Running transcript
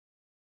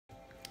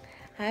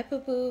Hi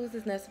poo-poos,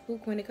 it's Nessa Poo,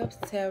 Queen of Cups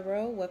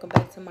Tarot. Welcome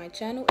back to my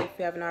channel. If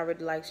you haven't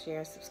already liked, share,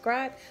 and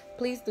subscribe,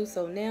 please do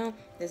so now.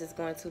 This is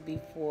going to be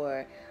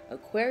for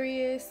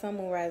Aquarius, Sun,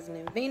 Moon, Rising,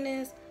 and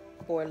Venus,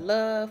 for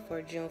love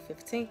for June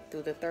 15th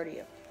through the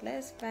 30th.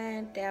 Let's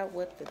find out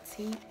what the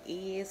tea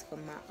is for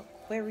my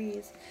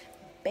Aquarius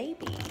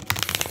babies.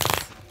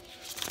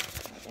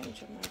 Should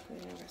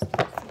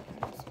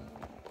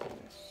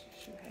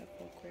have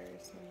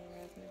Aquarius, Sun, Moon,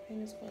 Rising, and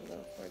Venus for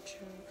love for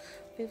June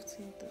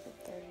 15th through the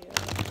 30th.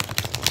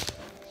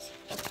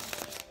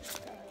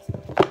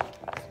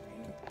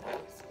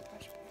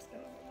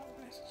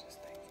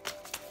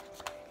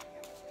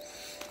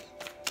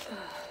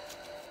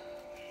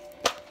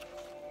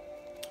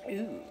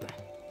 Ooh,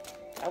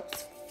 that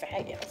was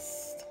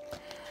fast.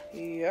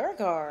 Your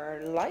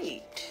card,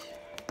 light.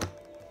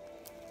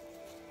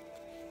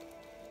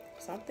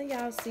 Something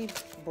y'all see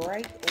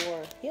bright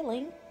or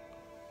healing.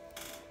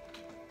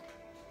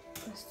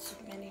 That's too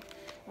many.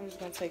 I'm just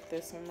gonna take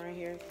this one right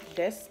here.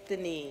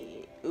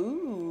 Destiny.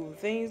 Ooh,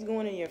 things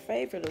going in your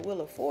favor. The Wheel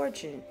of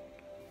Fortune.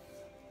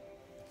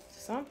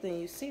 Something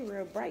you see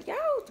real bright. Y'all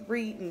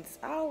readings.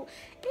 I don't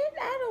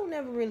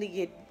ever really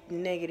get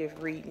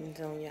negative readings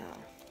on y'all.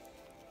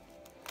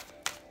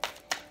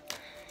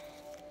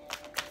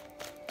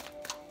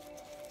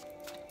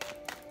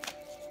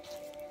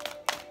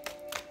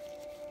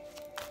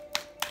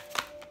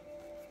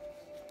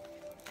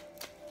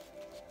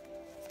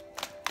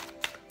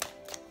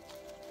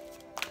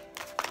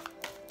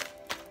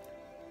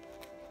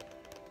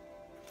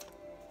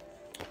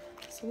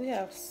 So we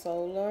have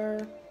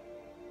solar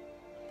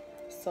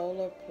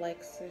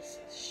plexus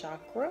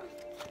chakra.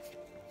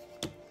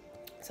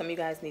 Some of you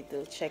guys need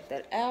to check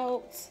that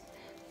out.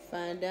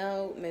 Find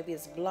out. Maybe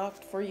it's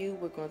blocked for you.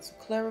 We're going to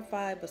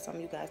clarify, but some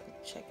of you guys need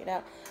to check it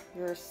out.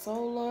 Your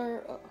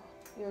solar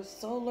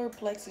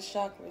plexus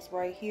chakra is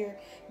right here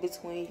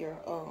between your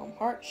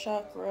heart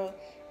chakra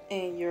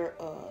and your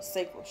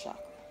sacral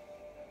chakra.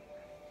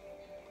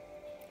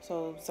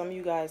 So some of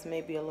you guys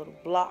may be a little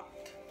blocked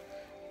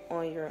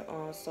on your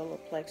solar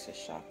plexus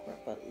chakra,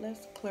 but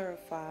let's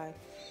clarify.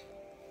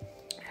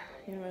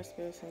 Universe,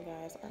 spirits, and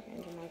guys,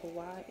 Archangel Michael,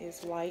 why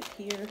is light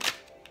here?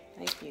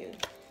 Thank you.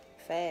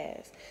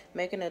 Fast.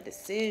 Making a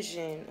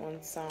decision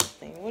on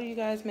something. What are you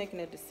guys making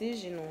a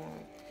decision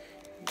on?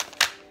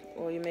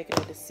 Or you're making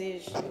a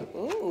decision.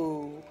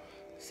 Ooh,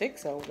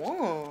 6 of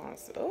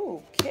Wands.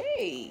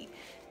 Okay.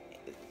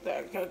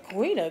 The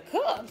Queen of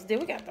Cups.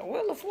 Then we got the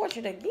Wheel of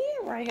Fortune again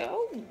right here.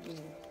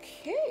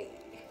 Okay.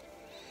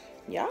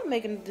 Y'all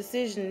making a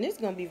decision, and it's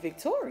gonna be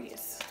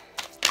victorious.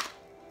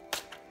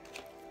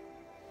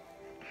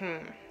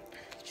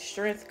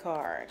 Strength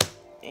card,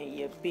 and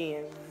you're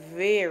being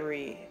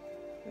very,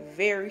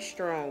 very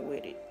strong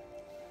with it.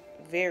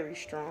 Very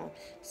strong.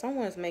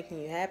 Someone's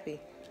making you happy.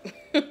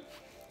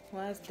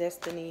 Why is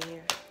Destiny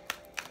here?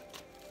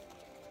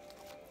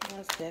 Why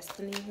is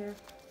Destiny here?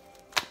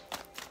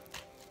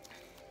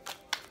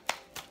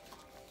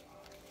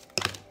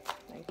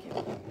 Thank you.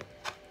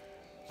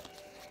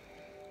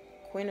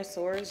 Queen of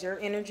Swords, your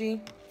energy.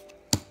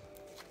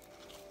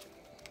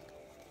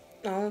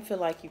 I don't feel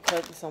like you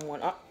cutting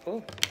someone up.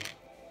 Ooh.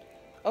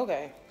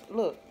 Okay,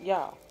 look,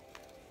 y'all.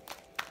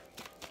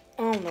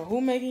 I don't know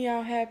who making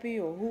y'all happy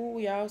or who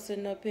y'all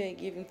sitting up here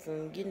getting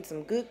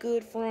some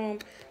good from,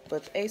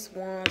 but the Ace of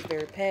Wands,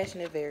 very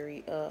passionate,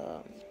 very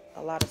a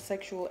lot of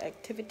sexual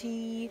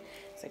activity,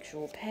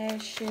 sexual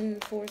passion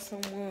for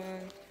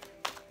someone,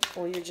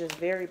 or you're just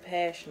very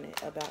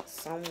passionate about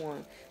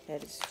someone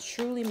that is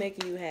truly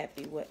making you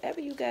happy.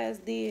 Whatever you guys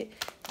did,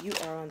 you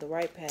are on the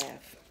right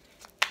path.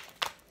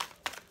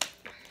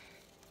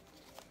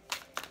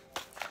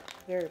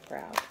 Very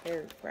proud,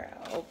 very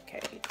proud.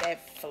 Okay, that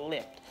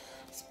flipped.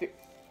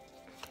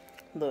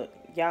 Look,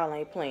 y'all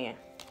ain't playing.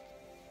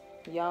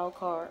 Y'all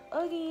card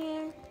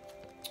again.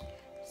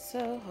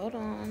 So, hold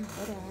on.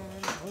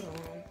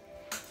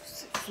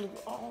 Flew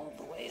all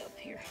the way up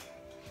here.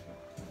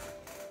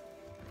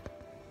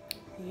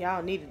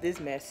 Y'all needed this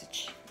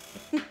message.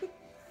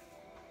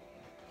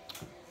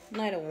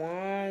 Knight of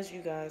Wands,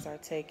 you guys are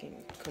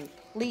taking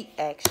complete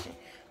action.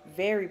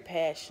 Very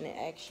passionate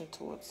action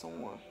towards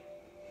someone.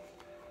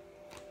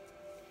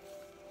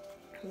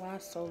 Why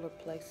solar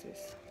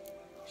plexus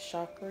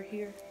chakra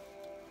here?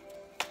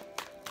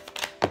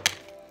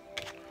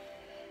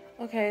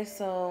 Okay,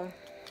 so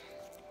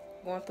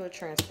going through a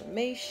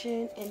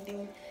transformation,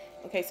 ending.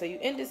 Okay, so you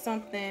ended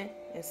something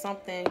and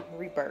something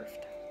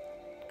rebirthed.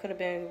 Could have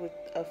been with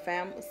a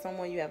family,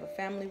 someone you have a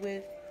family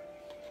with,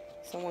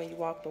 someone you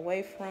walked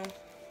away from.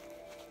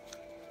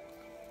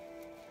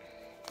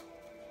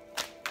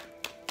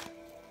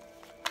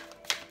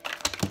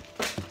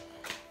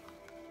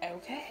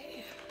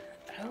 Okay,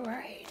 all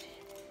right.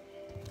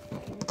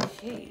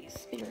 Okay,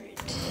 Spirit.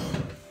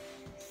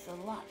 It's a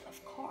lot of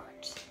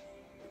cards.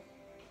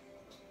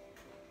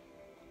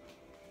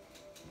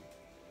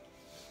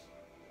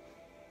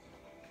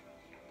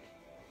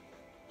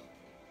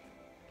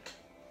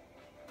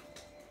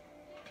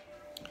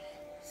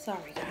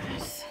 Sorry,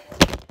 guys.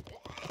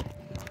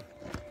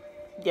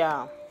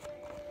 Yeah.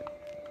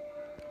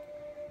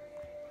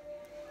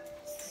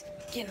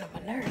 Getting on my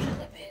nerves a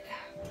little bit.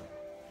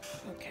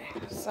 Okay,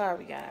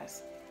 sorry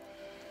guys.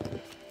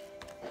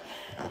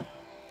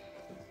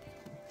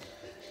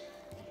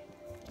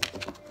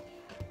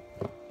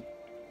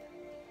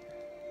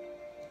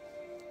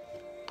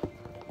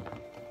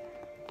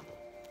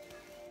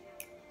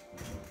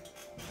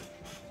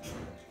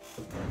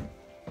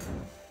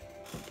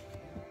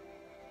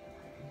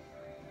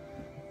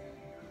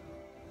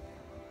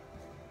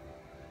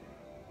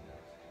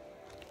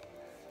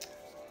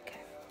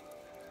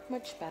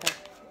 Much better.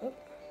 Oop.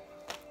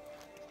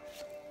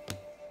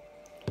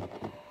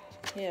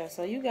 Yeah,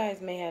 so you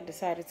guys may have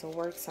decided to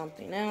work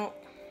something out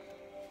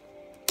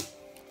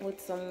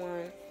with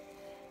someone,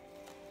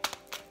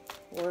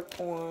 work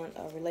on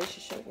a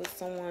relationship with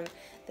someone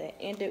that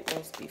ended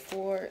once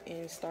before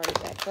and started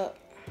back up.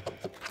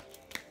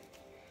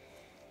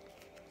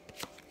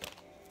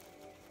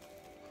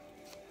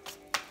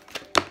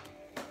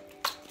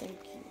 Thank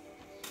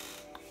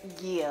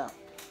you.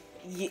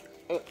 Yeah.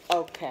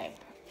 Okay.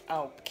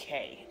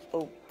 Okay.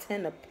 Oh,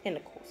 10 of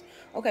Pentacles.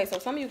 Okay, so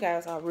some of you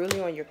guys are really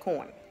on your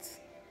coins.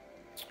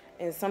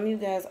 And some of you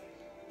guys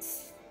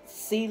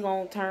see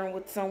long term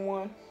with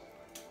someone.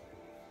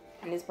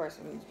 And this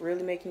person is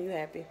really making you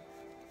happy.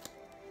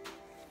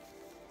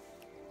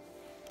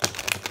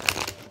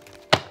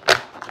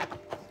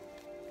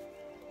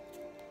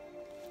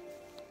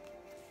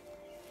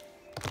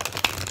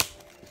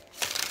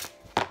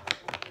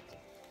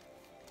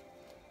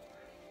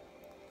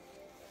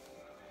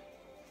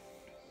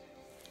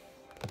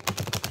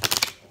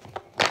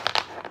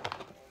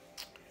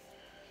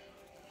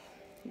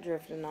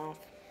 Drifting off.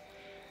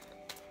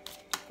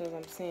 Because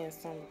I'm seeing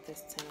some of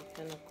this 10 of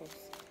Pentacles.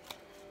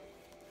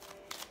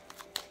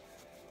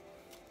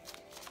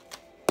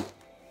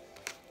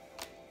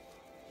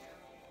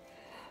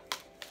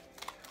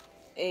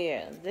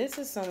 Yeah, this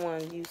is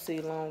someone you see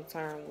long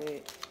term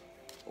with,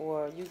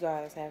 or you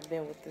guys have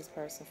been with this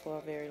person for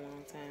a very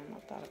long time. I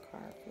thought a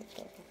card flipped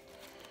over.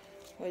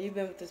 Well, you've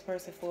been with this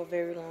person for a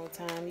very long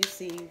time. You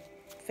see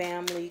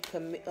family,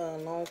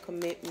 long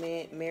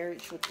commitment,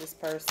 marriage with this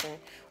person.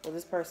 Well,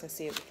 this person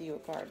see it with you. A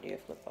card did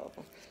flip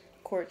over.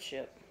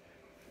 Courtship.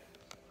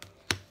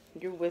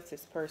 You're with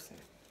this person,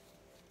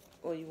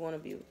 or you want to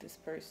be with this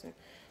person.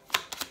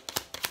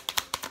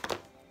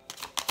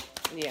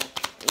 Yeah,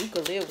 you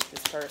could live with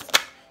this person,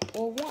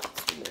 or want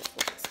to live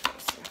with this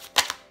person.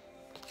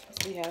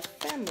 We have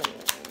family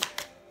room.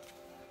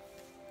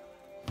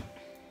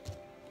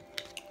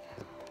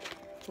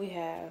 We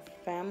have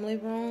family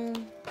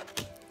room,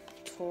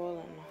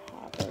 toil and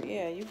harbor.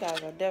 Yeah, you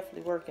guys are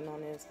definitely working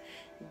on this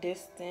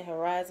distant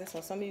horizon. So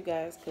some of you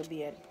guys could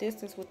be at a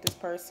distance with this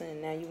person,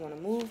 and now you want to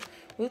move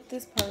with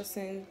this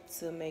person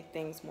to make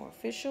things more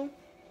official.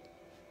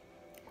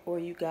 Or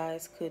you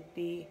guys could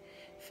be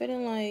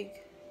feeling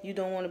like you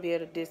don't want to be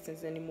at a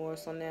distance anymore,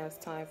 so now it's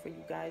time for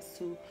you guys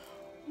to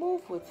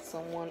move with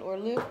someone or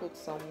live with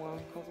someone,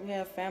 because we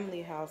have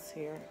family house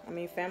here. I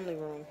mean family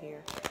room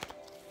here.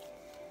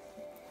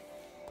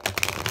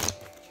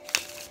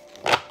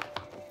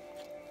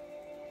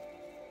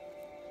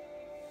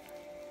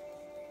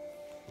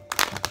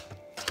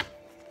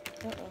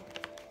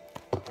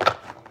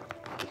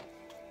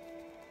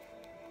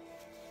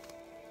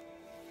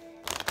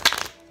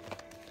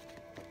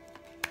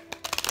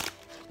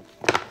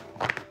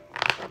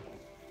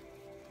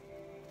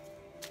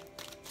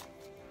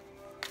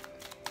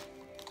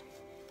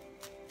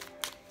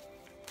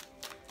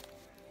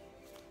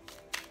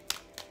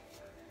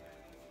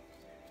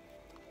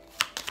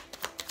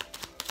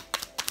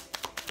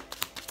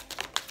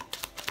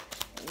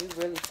 You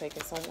really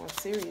taking someone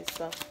serious,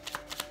 though.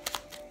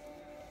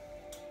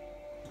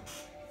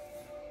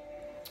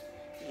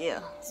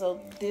 Yeah,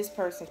 so this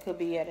person could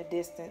be at a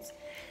distance,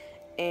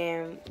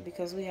 and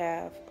because we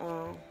have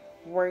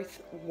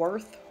worth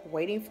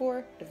waiting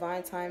for,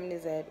 divine timing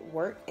is at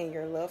work in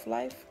your love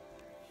life.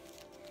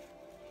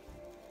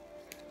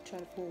 Try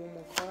to pull one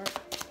more card.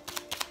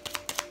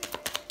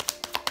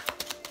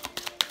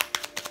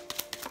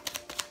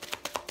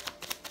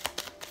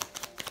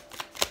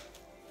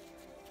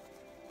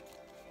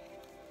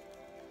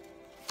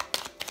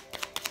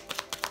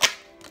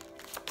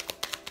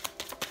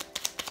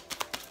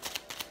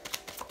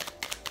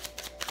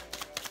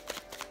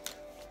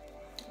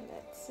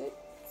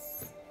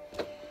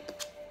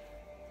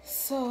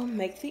 So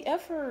make the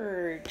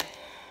effort.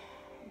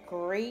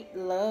 Great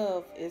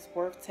love is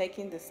worth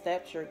taking the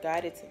steps you're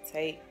guided to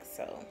take.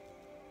 So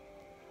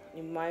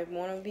you might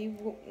want to be,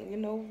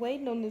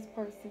 waiting on this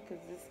person, because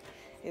this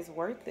is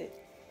worth it.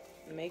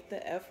 Make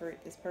the effort.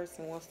 This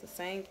person wants the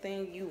same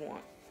thing you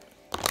want.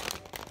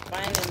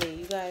 Finally,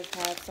 you guys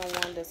have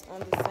someone that's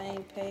on the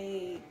same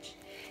page.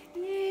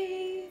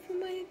 Yay for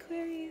my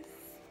Aquarius.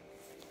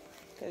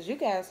 Because you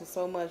guys are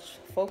so much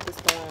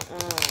focused on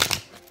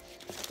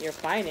your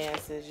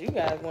finances. You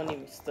guys won't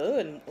even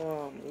stud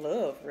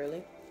love,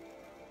 really.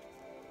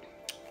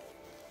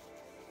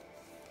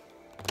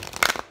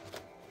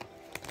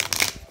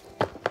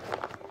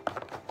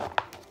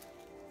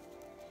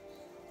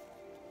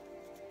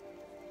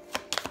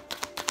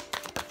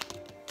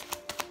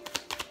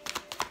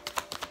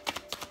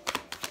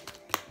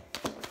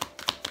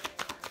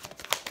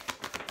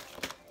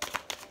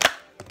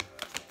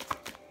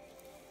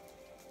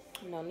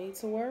 need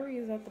to worry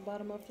is at the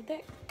bottom of the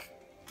deck.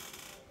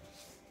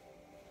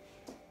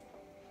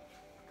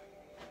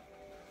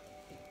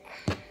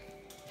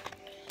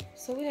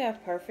 So we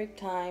have perfect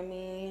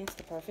timing. It's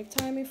the perfect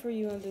timing for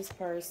you and this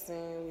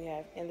person. We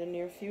have in the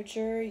near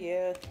future.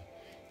 Yeah,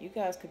 you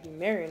guys could be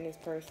marrying this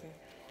person.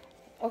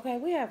 Okay,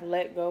 we have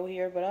let go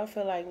here, but I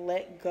feel like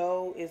let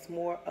go is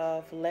more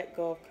of let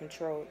go of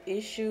control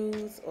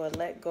issues or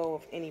let go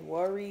of any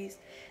worries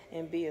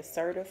and be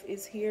assertive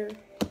is here.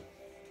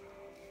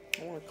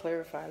 I want to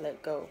clarify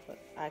let go, but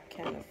I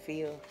kind of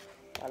feel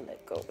why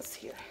let go is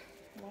here.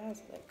 Why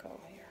is let go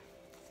here?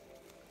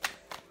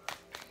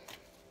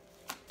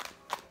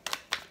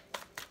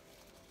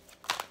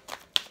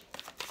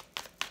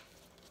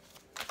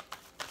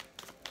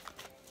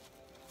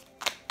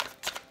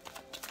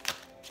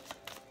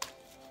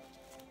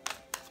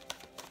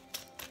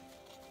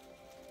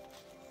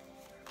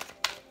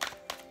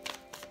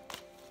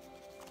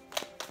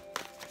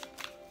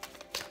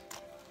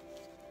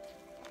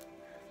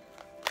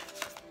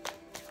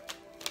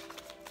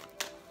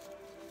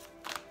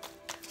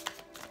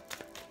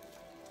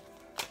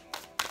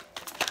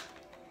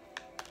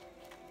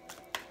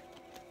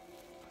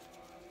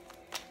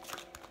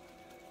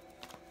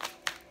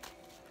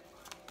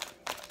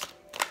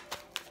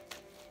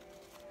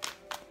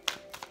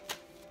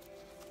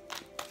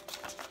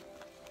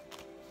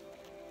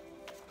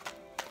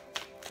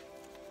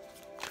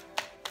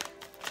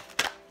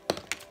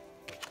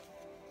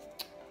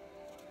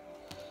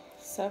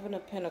 7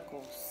 of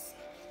Pentacles.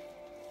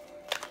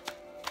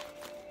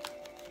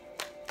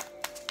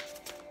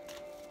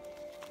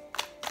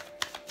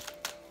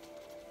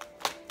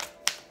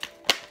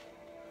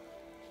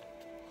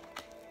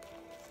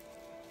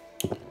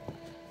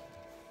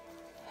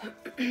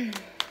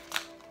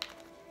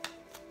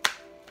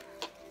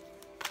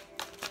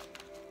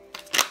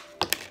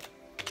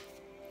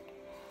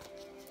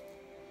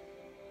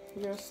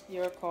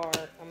 Your card.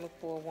 I'm going to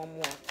pull one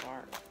more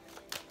card.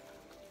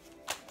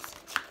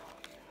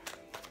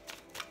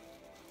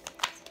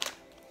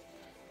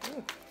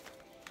 Ooh.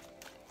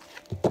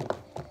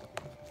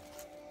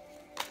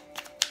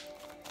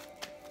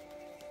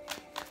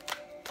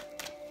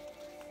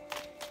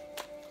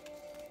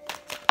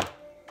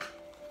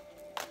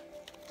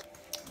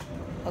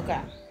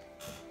 Okay.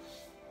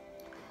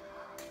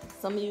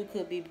 Some of you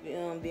could be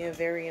being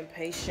very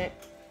impatient.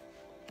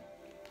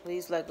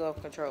 Please let go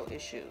of control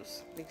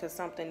issues because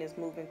something is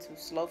moving too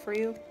slow for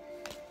you.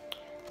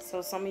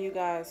 So some of you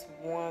guys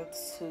want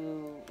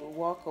to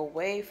walk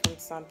away from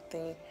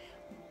something,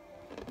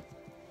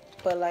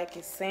 but like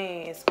it's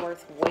saying, it's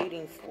worth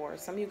waiting for.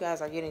 Some of you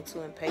guys are getting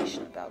too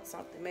impatient about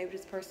something. Maybe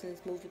this person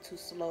is moving too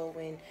slow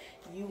and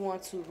you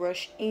want to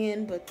rush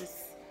in, but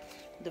this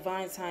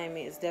divine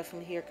timing is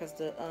definitely here because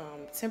the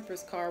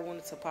Temperance card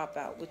wanted to pop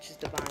out, which is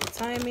divine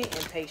timing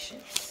and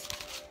patience.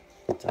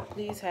 So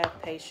please have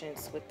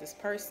patience with this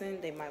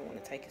person. They might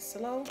want to take it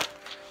slow.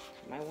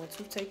 You might want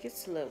to take it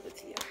slow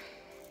with you.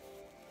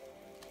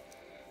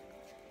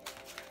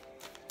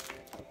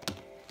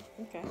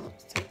 Okay,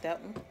 let's take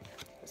that one.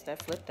 Because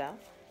that flipped out.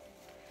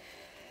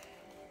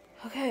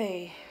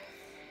 Okay.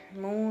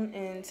 Moon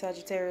in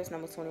Sagittarius,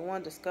 number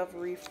 21.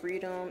 Discovery,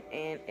 freedom,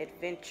 and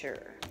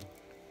adventure.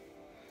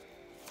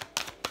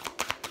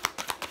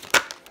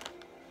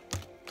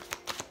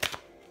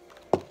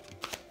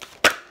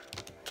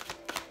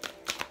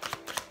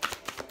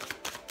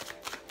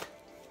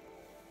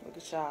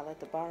 Y'all at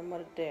the bottom of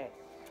the deck.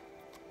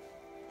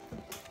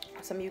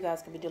 Some of you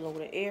guys could be dealing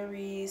with an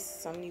Aries.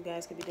 Some of you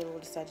guys could be dealing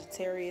with a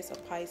Sagittarius, a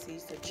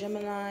Pisces, a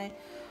Gemini,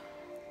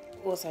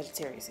 or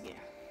Sagittarius again.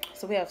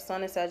 So we have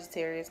Sun in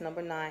Sagittarius,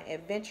 number 9.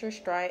 Adventure,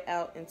 stride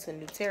out into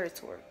new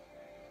territory.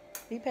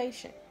 Be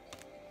patient.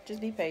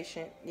 Just be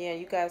patient. Yeah,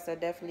 you guys are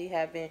definitely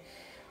having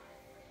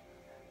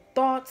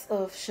thoughts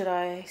of should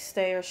I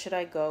stay or should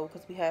I go?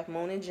 Because we have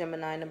Moon in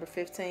Gemini, number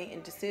 15.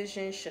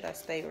 Indecision, should I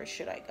stay or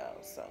should I go?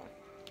 So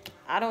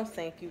I don't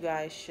think you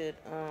guys should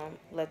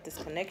let this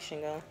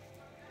connection go.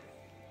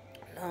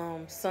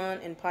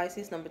 Sun in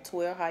Pisces, number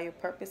 12, higher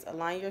purpose.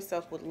 Align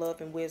yourself with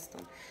love and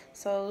wisdom.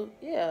 So,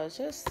 yeah,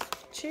 just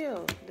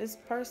chill. This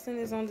person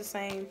is on the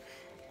same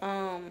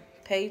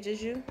page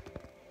as you.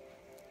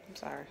 I'm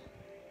sorry.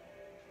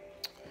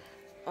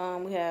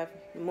 We have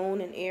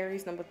Moon in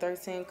Aries, number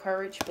 13,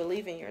 courage.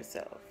 Believe in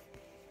yourself.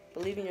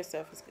 Believe in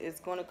yourself. It's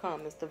going to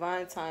come. It's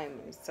divine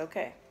timing. It's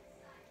okay.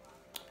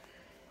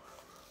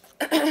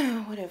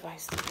 What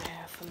advice do I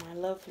have for my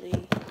lovely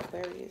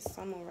Aquarius,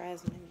 Sun,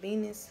 Rising, and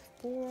Venus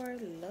for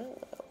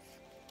love?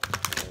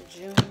 For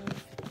June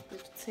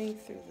 15th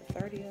through the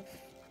 30th.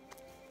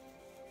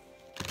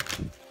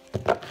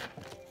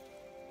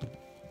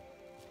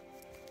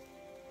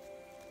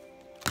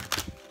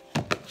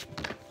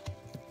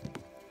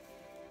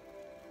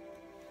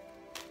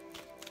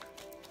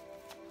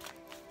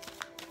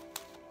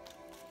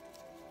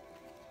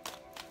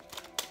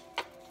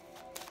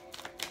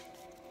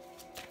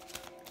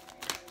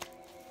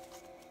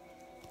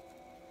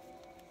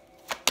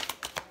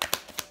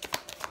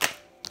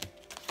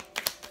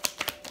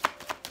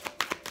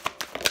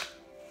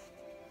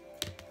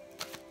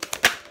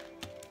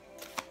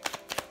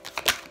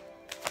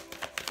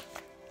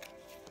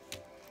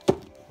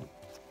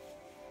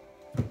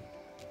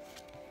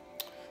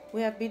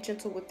 We have be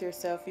gentle with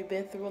yourself. You've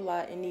been through a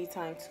lot and need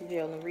time to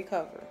heal and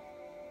recover.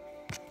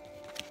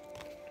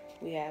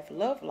 We have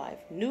love life.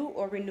 New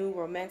or renewed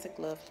romantic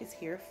love is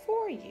here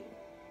for you.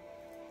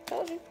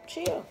 Told you,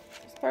 chill.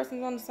 This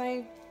person's on the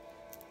same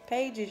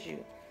page as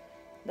you.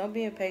 Don't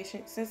be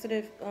impatient.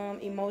 Sensitive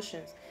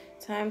emotions.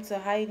 Time to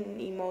heighten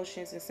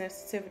emotions and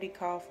sensitivity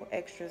call for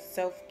extra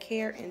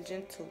self-care and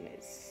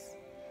gentleness.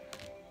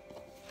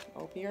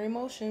 Open your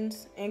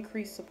emotions.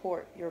 Increase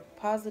support. Your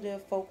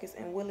positive focus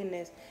and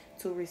willingness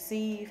to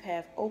receive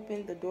have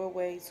opened the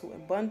doorway to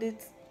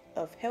abundance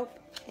of help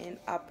and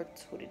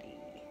opportunity.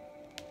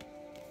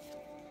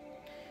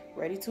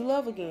 Ready to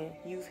love again.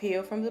 You've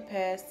healed from the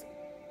past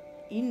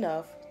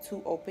enough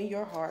to open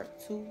your heart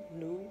to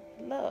new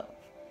love.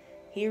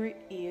 Here it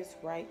is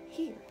right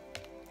here.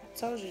 I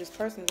told you this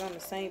person's on the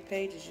same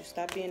page as you.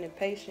 Stop being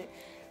impatient.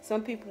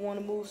 Some people want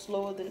to move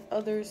slower than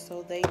others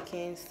so they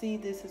can see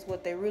this is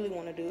what they really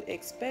want to do,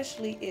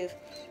 especially if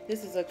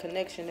this is a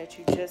connection that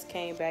you just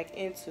came back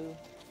into.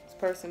 This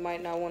person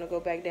might not want to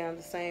go back down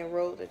the same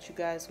road that you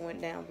guys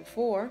went down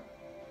before.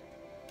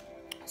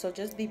 So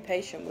just be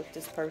patient with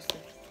this person.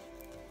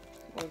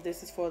 If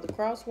this is for the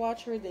cross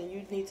watcher, then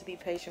you need to be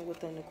patient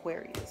with an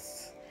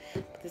Aquarius.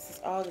 But this is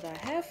all that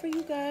I have for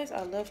you guys.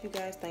 I love you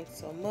guys. Thanks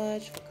so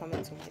much for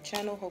coming to my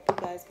channel. Hope you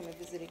guys come and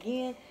visit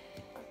again.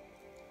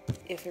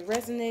 If it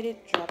resonated,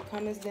 drop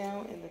comments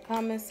down in the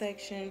comment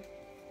section.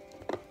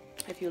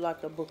 If you like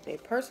to book a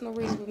personal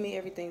reading with me,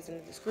 everything's in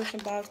the description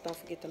box. Don't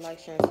forget to like,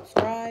 share, and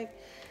subscribe.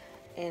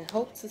 And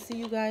hope to see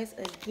you guys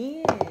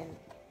again.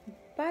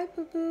 Bye,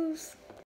 boo-boos.